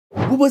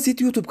Bu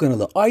basit YouTube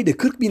kanalı ayda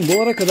 40.000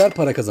 dolara kadar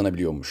para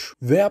kazanabiliyormuş.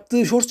 Ve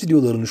yaptığı shorts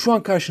videolarını şu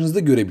an karşınızda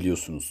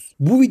görebiliyorsunuz.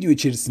 Bu video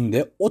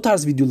içerisinde o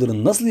tarz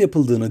videoların nasıl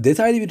yapıldığını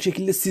detaylı bir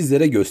şekilde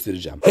sizlere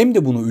göstereceğim. Hem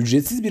de bunu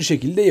ücretsiz bir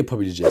şekilde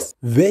yapabileceğiz.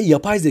 Ve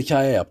yapay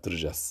zekaya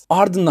yaptıracağız.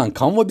 Ardından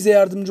Canva bize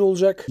yardımcı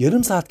olacak.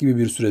 Yarım saat gibi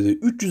bir sürede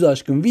 300'ü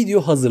aşkın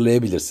video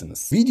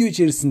hazırlayabilirsiniz. Video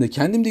içerisinde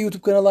kendim de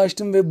YouTube kanalı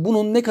açtım ve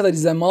bunun ne kadar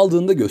izlenme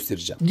aldığını da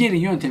göstereceğim. Gelin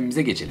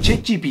yöntemimize geçelim.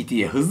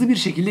 ChatGPT'ye hızlı bir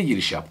şekilde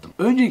giriş yaptım.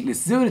 Öncelikle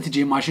size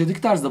öğreteceğim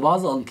aşağıdaki tarzda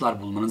bazı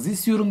alıntılar bulmanızı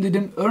istiyorum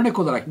dedim. Örnek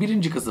olarak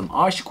birinci kısım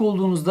aşık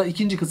olduğunuzda,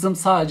 ikinci kısım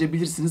sadece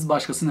bilirsiniz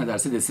başkası ne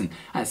derse desin.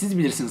 Yani siz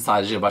bilirsiniz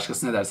sadece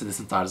başkası ne derse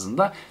desin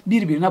tarzında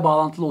birbirine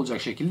bağlantılı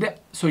olacak şekilde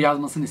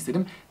yazmasını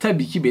istedim.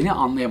 Tabii ki beni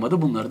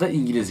anlayamadı. Bunları da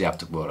İngilizce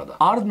yaptık bu arada.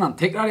 Ardından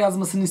tekrar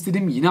yazmasını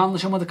istedim. Yine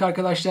anlaşamadık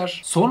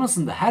arkadaşlar.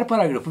 Sonrasında her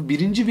paragrafı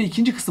birinci ve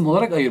ikinci kısım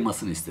olarak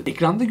ayırmasını istedim.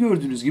 Ekranda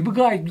gördüğünüz gibi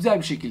gayet güzel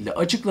bir şekilde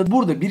açıkladı.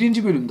 Burada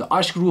birinci bölümde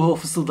aşk ruhu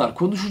fısıldar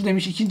konuşur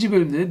demiş. İkinci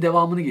bölümde de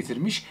devamını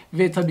getirmiş.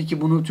 Ve tabii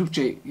ki bunu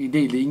Türkçe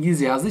değil de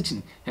İngilizce yazdığı için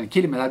yani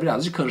kelimeler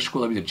birazcık karışık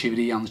olabilir.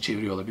 Çeviriyi yanlış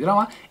çeviriyor olabilir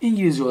ama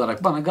İngilizce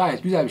olarak bana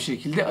gayet güzel bir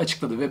şekilde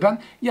açıkladı ve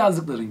ben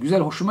yazdıkların güzel,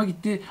 hoşuma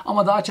gitti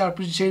ama daha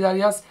çarpıcı şeyler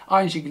yaz.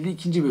 Aynı şekilde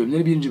ikinci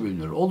bölümleri, birinci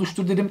bölümleri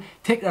oluştur dedim.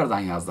 Tekrardan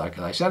yazdı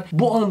arkadaşlar.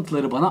 Bu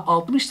alıntıları bana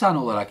 60 tane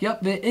olarak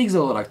yap ve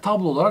Excel olarak,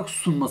 tablo olarak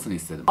sunmasını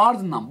istedim.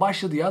 Ardından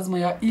başladı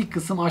yazmaya. İlk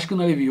kısım aşkın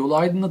alevi yolu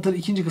aydınlatır.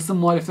 İkinci kısım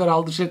muhalifler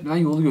aldırış etmeden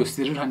yolu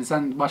gösterir. Hani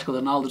sen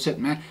başkalarını aldırış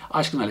etme,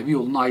 aşkın alevi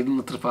yolunu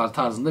aydınlatır falan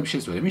tarzında bir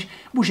şey söylemiş.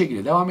 Bu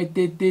şekilde devam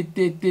etti.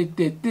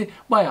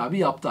 Bayağı bir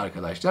yaptı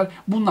arkadaşlar.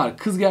 Bunlar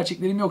kız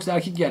gerçekleri mi yoksa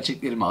erkek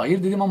gerçekleri mi?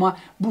 Hayır dedim ama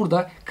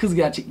burada kız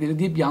gerçekleri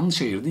deyip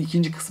yanlış ayırdı.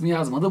 İkinci kısmı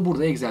yazmadı.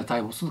 Burada Excel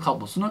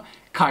tablosunu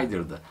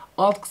kaydırdı.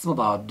 Alt kısma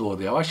daha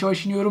doğru yavaş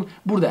yavaş iniyorum.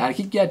 Burada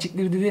erkek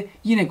gerçekleri dedi.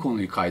 Yine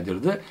konuyu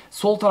kaydırdı.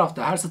 Sol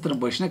tarafta her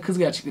satırın başına kız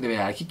gerçekleri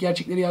veya erkek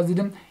gerçekleri yaz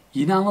dedim.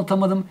 Yine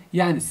anlatamadım.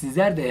 Yani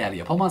sizler de eğer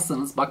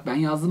yapamazsanız bak ben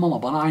yazdım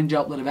ama bana aynı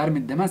cevapları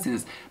vermedi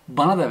demezseniz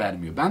bana da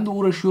vermiyor. Ben de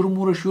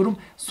uğraşıyorum.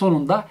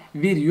 Sonunda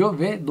veriyor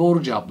ve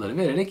doğru cevapları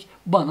vererek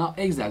bana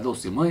Excel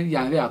dosyamı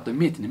yani veyahut da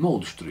metnimi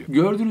oluşturuyor.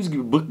 Gördüğünüz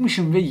gibi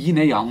bıkmışım ve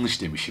yine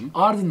yanlış demişim.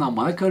 Ardından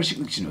bana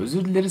karışıklık için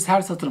özür dileriz.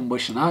 Her satırın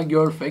başına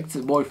girl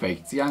fact, boy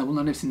fact. Yani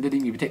bunların hepsini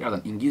dediğim gibi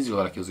tekrardan İngilizce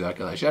olarak yazıyor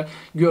arkadaşlar.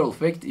 Girl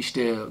fact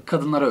işte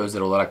kadınlara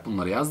özel olarak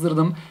bunları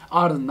yazdırdım.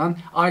 Ardından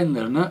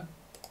aynılarını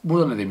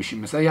burada ne demişim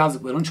mesela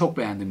yazdıklarını çok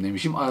beğendim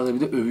demişim. Arada bir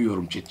de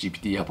övüyorum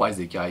ChatGPT yapay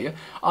zekayı.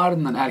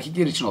 Ardından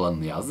erkekler için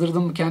olanını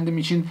yazdırdım kendim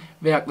için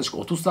ve yaklaşık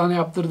 30 tane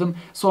yaptırdım.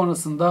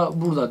 Sonrasında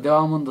burada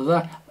devamında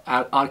da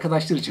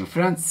arkadaşlar için,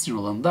 friends için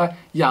olanı da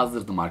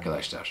yazdırdım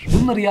arkadaşlar.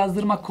 Bunları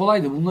yazdırmak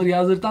kolay da bunları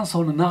yazdırdıktan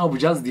sonra ne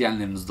yapacağız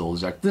diyenleriniz de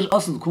olacaktır.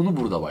 Asıl konu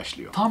burada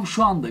başlıyor. Tam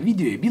şu anda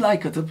videoya bir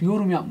like atıp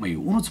yorum yapmayı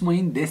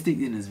unutmayın.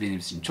 Destekleriniz benim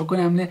için çok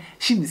önemli.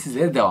 Şimdi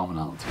sizlere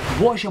devamını anlatıyorum.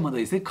 Bu aşamada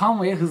ise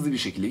Canva'ya hızlı bir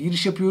şekilde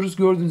giriş yapıyoruz.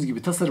 Gördüğünüz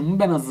gibi tasarımımı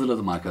ben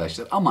hazırladım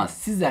arkadaşlar. Ama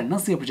sizler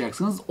nasıl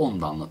yapacaksınız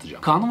onu da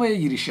anlatacağım. Canva'ya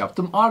giriş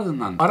yaptım.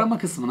 Ardından arama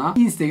kısmına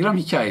Instagram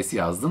hikayesi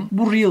yazdım.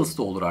 Bu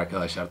Reels'te olur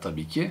arkadaşlar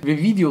tabii ki. Ve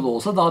videolu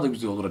olsa daha da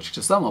güzel olur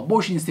açıkçası ama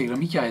boş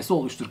Instagram hikayesi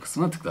oluştur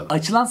kısmına tıkladım.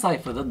 Açılan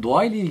sayfada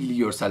doğayla ilgili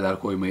görseller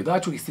koymayı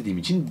daha çok istediğim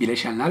için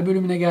bileşenler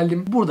bölümüne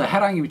geldim. Burada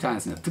herhangi bir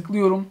tanesine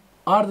tıklıyorum.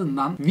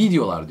 Ardından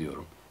videolar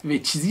diyorum.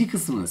 Ve çizgi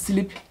kısmını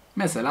silip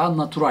mesela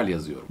natural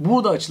yazıyorum.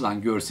 Burada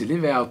açılan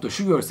görseli veyahut da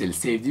şu görseli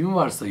sevdiğimi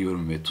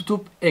varsayıyorum ve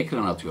tutup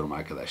ekrana atıyorum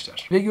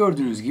arkadaşlar. Ve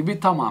gördüğünüz gibi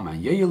tamamen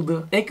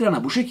yayıldı.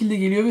 Ekrana bu şekilde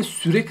geliyor ve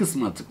süre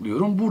kısmına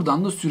tıklıyorum.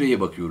 Buradan da süreye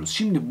bakıyoruz.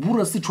 Şimdi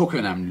burası çok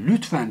önemli.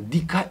 Lütfen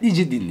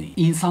dikkatlice dinleyin.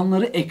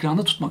 İnsanları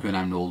ekranda tutmak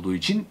önemli olduğu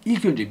için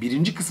ilk önce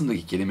birinci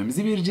kısımdaki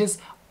kelimemizi vereceğiz.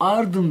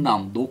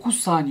 Ardından 9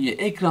 saniye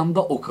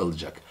ekranda o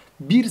kalacak.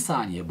 1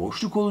 saniye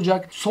boşluk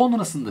olacak.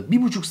 Sonrasında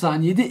 1,5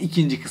 saniyede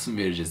ikinci kısım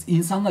vereceğiz.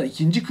 İnsanlar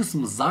ikinci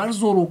kısmı zar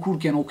zor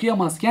okurken,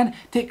 okuyamazken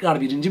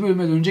tekrar birinci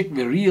bölüme dönecek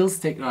ve Reels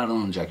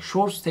tekrarlanacak.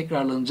 Shorts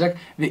tekrarlanacak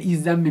ve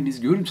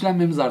izlenmemiz,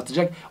 görüntülenmemiz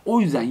artacak.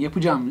 O yüzden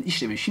yapacağımız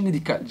işlemi şimdi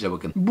dikkatlice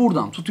bakın.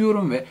 Buradan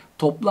tutuyorum ve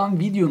toplam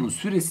videonun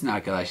süresini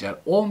arkadaşlar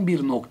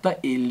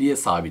 11.50'ye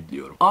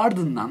sabitliyorum.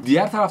 Ardından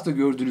diğer tarafta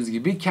gördüğünüz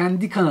gibi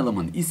kendi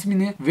kanalımın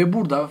ismini ve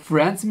burada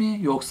friend mi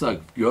yoksa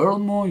girl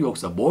mu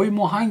yoksa boy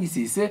mu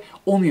hangisi ise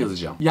onu yazacağım.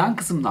 Yan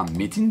kısımdan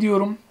metin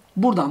diyorum.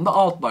 Buradan da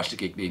alt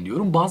başlık ekleyin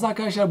diyorum. Bazı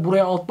arkadaşlar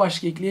buraya alt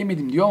başlık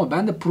ekleyemedim diyor ama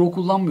ben de Pro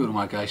kullanmıyorum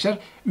arkadaşlar.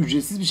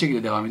 Ücretsiz bir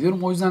şekilde devam ediyorum.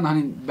 O yüzden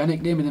hani ben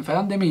ekleyemedim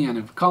falan demeyin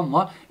yani.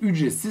 Canva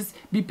ücretsiz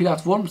bir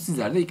platform,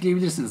 sizler de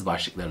ekleyebilirsiniz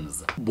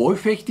başlıklarınızı. Boy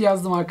fact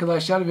yazdım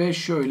arkadaşlar ve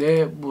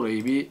şöyle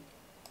burayı bir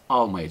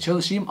almaya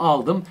çalışayım.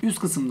 Aldım. Üst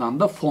kısımdan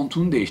da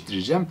fontunu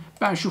değiştireceğim.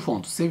 Ben şu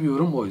fontu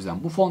seviyorum. O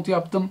yüzden bu fontu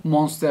yaptım.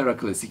 Monstera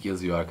Classic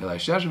yazıyor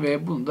arkadaşlar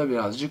ve bunu da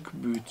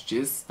birazcık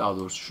büyüteceğiz. Daha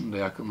doğrusu şunu da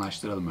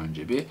yakınlaştıralım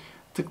önce bir.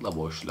 Tıkla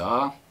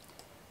boşluğa.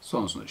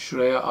 Sonrasında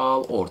şuraya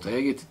al.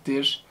 Ortaya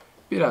getirtir.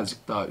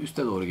 Birazcık daha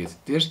üste doğru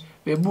getirtir.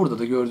 Ve burada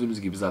da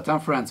gördüğünüz gibi zaten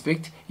Friends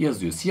Fact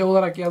yazıyor. Siyah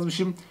olarak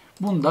yazmışım.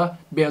 Bunu da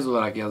beyaz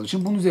olarak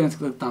yazmışım. Bunun üzerine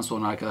tıkladıktan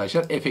sonra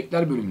arkadaşlar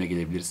efektler bölümüne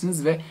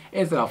gelebilirsiniz ve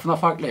etrafına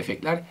farklı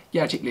efektler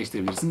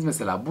gerçekleştirebilirsiniz.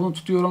 Mesela bunu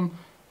tutuyorum.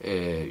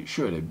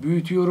 Şöyle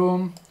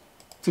büyütüyorum.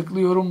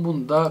 Tıklıyorum,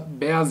 bunu da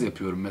beyaz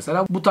yapıyorum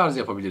mesela. Bu tarz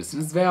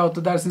yapabilirsiniz. Veyahut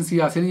da dersiniz ki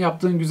ya senin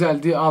yaptığın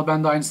güzeldi, al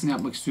ben de aynısını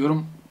yapmak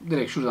istiyorum.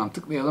 Direkt şuradan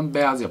tıklayalım,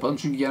 beyaz yapalım.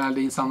 Çünkü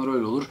genelde insanlar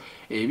öyle olur.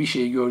 Bir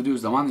şeyi gördüğü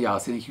zaman ya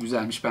seninki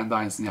güzelmiş, ben de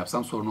aynısını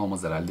yapsam sorun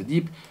olmaz herhalde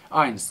deyip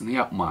aynısını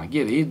yapma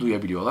gereği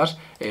duyabiliyorlar.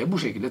 Bu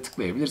şekilde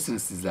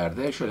tıklayabilirsiniz sizler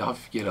de. Şöyle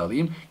hafif geri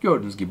alayım.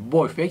 Gördüğünüz gibi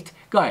bu efekt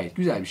gayet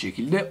güzel bir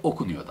şekilde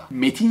okunuyor da.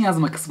 Metin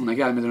yazma kısmına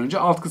gelmeden önce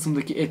alt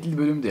kısımdaki etli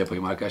bölümü de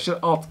yapayım arkadaşlar.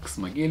 Alt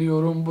kısma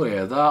geliyorum.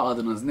 Buraya da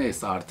adınız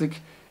neyse artık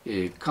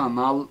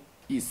kanal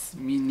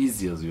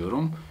isminiz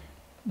yazıyorum.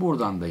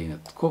 Buradan da yine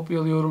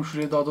kopyalıyorum.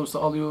 Şuraya daha doğrusu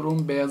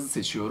alıyorum. Beyazı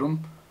seçiyorum.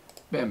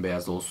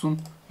 Bembeyaz olsun.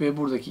 Ve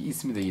buradaki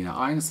ismi de yine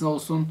aynısını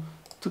olsun.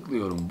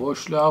 Tıklıyorum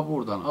boşluğa.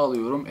 Buradan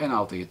alıyorum. En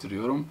alta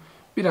getiriyorum.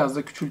 Biraz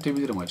da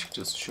küçültebilirim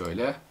açıkçası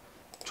şöyle.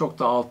 Çok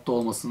da altta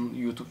olmasın.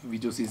 YouTube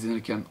videosu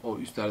izlenirken o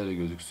üstlerde de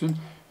gözüksün.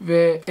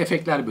 Ve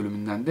efektler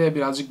bölümünden de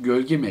birazcık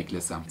gölge mi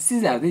eklesem?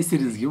 Sizler de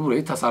istediğiniz gibi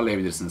burayı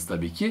tasarlayabilirsiniz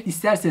tabii ki.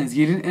 İsterseniz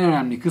yerin en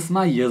önemli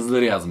kısmına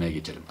yazıları yazmaya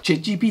geçelim.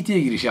 ChatGPT'ye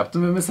giriş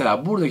yaptım ve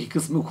mesela buradaki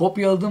kısmı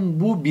kopyaladım.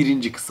 Bu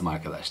birinci kısım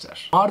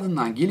arkadaşlar.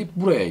 Ardından gelip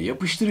buraya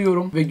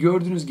yapıştırıyorum ve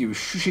gördüğünüz gibi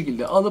şu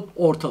şekilde alıp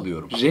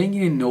ortalıyorum.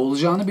 Renginin ne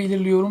olacağını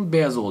belirliyorum.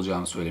 Beyaz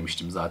olacağını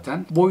söylemiştim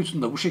zaten.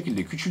 Boyutunu da bu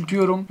şekilde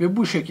küçültüyorum ve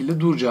bu şekilde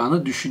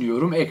duracağını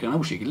düşünüyorum. Ekrana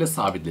bu şekilde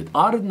sabitledim.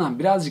 Ardından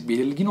birazcık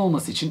belirgin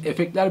olması için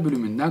efektler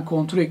bölümünden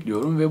kontur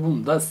ekliyorum ve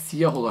bunu da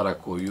siyah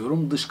olarak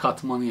koyuyorum. Dış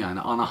katmanı yani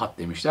ana hat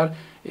demişler.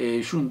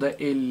 Şunu da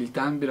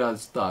 50'den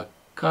birazcık daha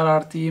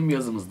karartayım.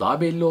 Yazımız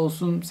daha belli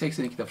olsun.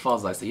 82'de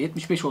fazlaysa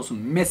 75 olsun.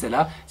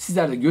 Mesela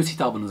sizler de göz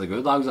hitabınıza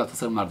göre daha güzel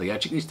tasarımlar da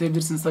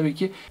gerçekleştirebilirsiniz tabii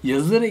ki.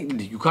 Yazıları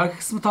ekledik. Yukarı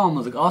kısmı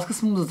tamamladık. Alt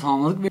kısmımızı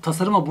tamamladık ve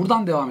tasarıma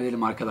buradan devam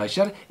edelim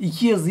arkadaşlar.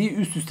 İki yazıyı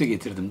üst üste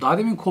getirdim. Daha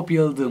demin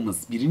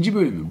kopyaladığımız birinci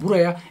bölümü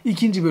buraya,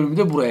 ikinci bölümü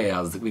de buraya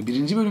yazdık. Ve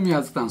birinci bölümü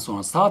yazdıktan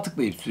sonra sağ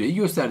tıklayıp süreyi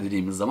göster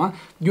dediğimiz zaman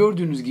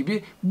gördüğünüz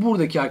gibi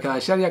buradaki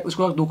arkadaşlar yaklaşık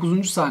olarak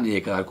 9.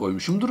 saniyeye kadar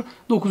koymuşumdur.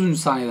 9.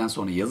 saniyeden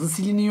sonra yazı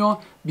siliniyor.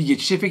 Bir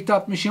geçiş efekti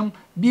atmışım.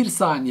 1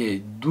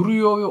 saniye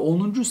duruyor ve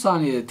 10.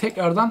 saniyede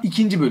tekrardan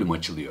ikinci bölüm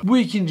açılıyor. Bu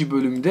ikinci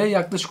bölümde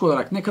yaklaşık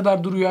olarak ne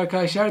kadar duruyor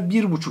arkadaşlar?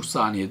 1,5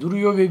 saniye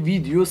duruyor ve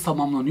video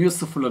tamamlanıyor,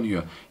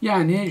 sıfırlanıyor.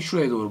 Yani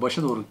şuraya doğru,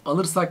 başa doğru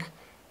alırsak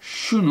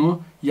şunu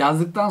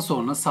yazdıktan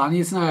sonra,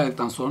 saniyesini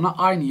ayarladıktan sonra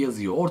aynı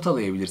yazıyı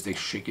ortalayabilirsek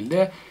şu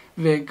şekilde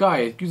ve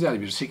gayet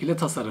güzel bir şekilde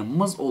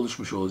tasarımımız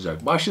oluşmuş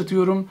olacak.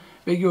 Başlatıyorum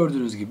ve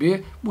gördüğünüz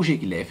gibi bu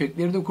şekilde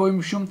efektleri de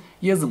koymuşum.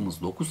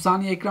 Yazımız 9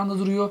 saniye ekranda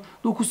duruyor.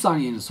 9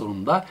 saniyenin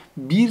sonunda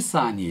 1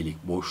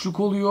 saniyelik boşluk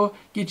oluyor.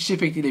 Geçiş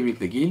efektiyle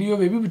birlikte geliyor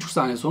ve 1,5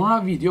 saniye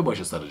sonra video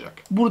başa saracak.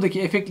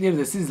 Buradaki efektleri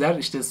de sizler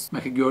işte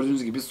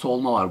gördüğünüz gibi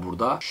solma var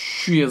burada.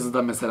 Şu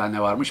yazıda mesela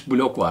ne varmış?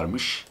 Blok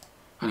varmış.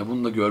 Hani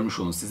bunu da görmüş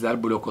olun.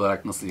 Sizler blok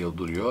olarak nasıl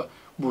duruyor?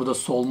 Burada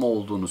solma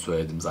olduğunu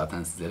söyledim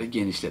zaten sizlere.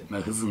 Genişletme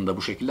hızını da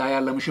bu şekilde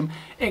ayarlamışım.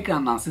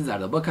 Ekrandan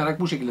sizler de bakarak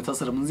bu şekilde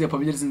tasarımınızı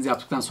yapabilirsiniz.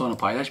 Yaptıktan sonra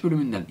paylaş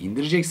bölümünden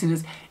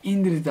indireceksiniz.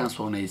 İndirdikten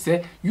sonra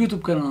ise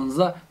YouTube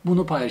kanalınıza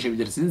bunu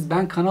paylaşabilirsiniz.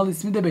 Ben kanal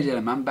ismi de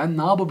beceremem. Ben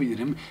ne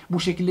yapabilirim? Bu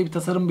şekilde bir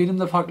tasarım benim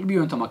de farklı bir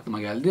yöntem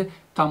aklıma geldi.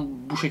 Tam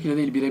bu şekilde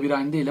değil, birebir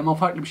aynı değil ama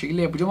farklı bir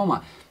şekilde yapacağım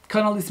ama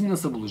kanal ismi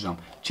nasıl bulacağım?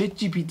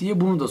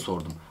 ChatGPT'ye bunu da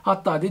sordum.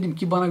 Hatta dedim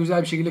ki bana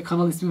güzel bir şekilde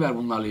kanal ismi ver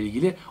bunlarla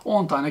ilgili.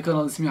 10 tane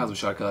kanal ismi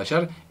yazmış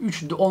arkadaşlar.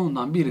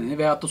 10'undan birini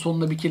veyahut da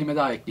sonuna bir kelime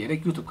daha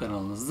ekleyerek YouTube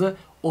kanalınızı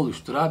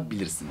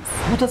oluşturabilirsiniz.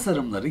 Bu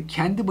tasarımları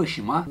kendi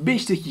başıma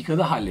 5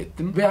 dakikada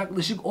hallettim ve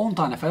yaklaşık 10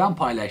 tane falan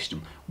paylaştım.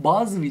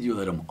 Bazı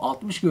videolarım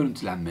 60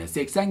 görüntülenme,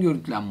 80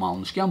 görüntülenme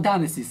almışken bir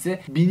tanesi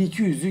ise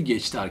 1200'ü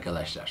geçti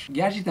arkadaşlar.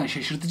 Gerçekten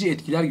şaşırtıcı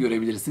etkiler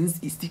görebilirsiniz.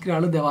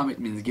 İstikrarlı devam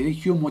etmeniz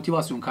gerekiyor.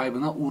 Motivasyon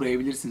kaybına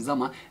uğrayabilirsiniz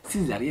ama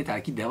sizler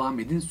yeter ki devam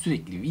edin,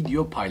 sürekli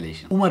video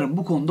paylaşın. Umarım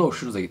bu konuda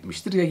hoşunuza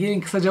gitmiştir. Ya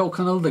gelin kısaca o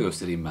kanalı da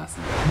göstereyim ben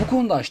size. Bu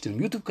konuda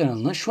açtığım YouTube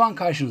kanalını şu an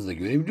karşınızda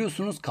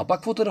görebiliyorsunuz.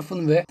 Kapak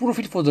fotoğrafını ve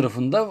profil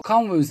fotoğrafını da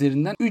Canva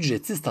üzerinden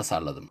ücretsiz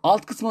tasarladım.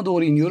 Alt kısma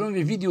doğru iniyorum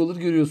ve videoları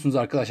görüyorsunuz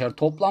arkadaşlar.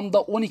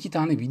 Toplamda 12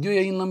 tane video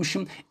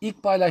yayınlamışım.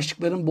 İlk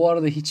paylaştıklarım bu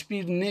arada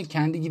hiçbirini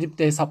kendi gidip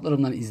de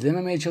hesaplarımdan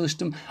izlememeye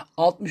çalıştım.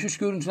 63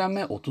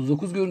 görüntülenme,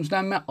 39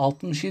 görüntülenme,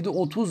 67,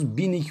 30,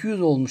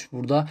 1200 olmuş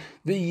burada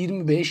ve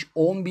 25,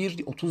 11,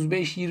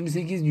 35,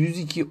 28,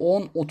 102,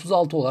 10,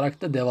 36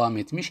 olarak da devam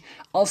etmiş.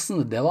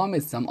 Aslında devam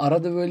etsem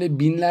arada böyle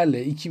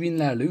binlerle,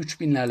 2000'lerle,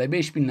 3000'lerle,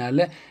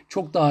 5000'lerle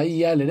çok daha iyi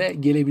yerlere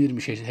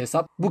gelebilirmiş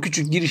hesap. Bu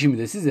küçük girişimi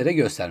de sizlere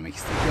göstermek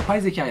istedim.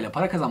 Yapay zeka ile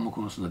para kazanma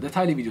konusunda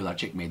detaylı videolar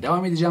çekmeye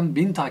devam edeceğim.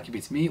 Beni takip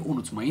etmeyi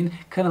unutmayın.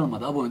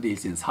 Kanalıma da abone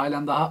değilseniz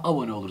halen daha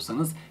abone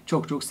olursanız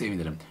çok çok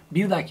sevinirim.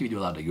 Bir dahaki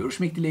videolarda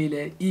görüşmek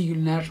dileğiyle. İyi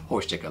günler,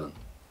 hoşça kalın.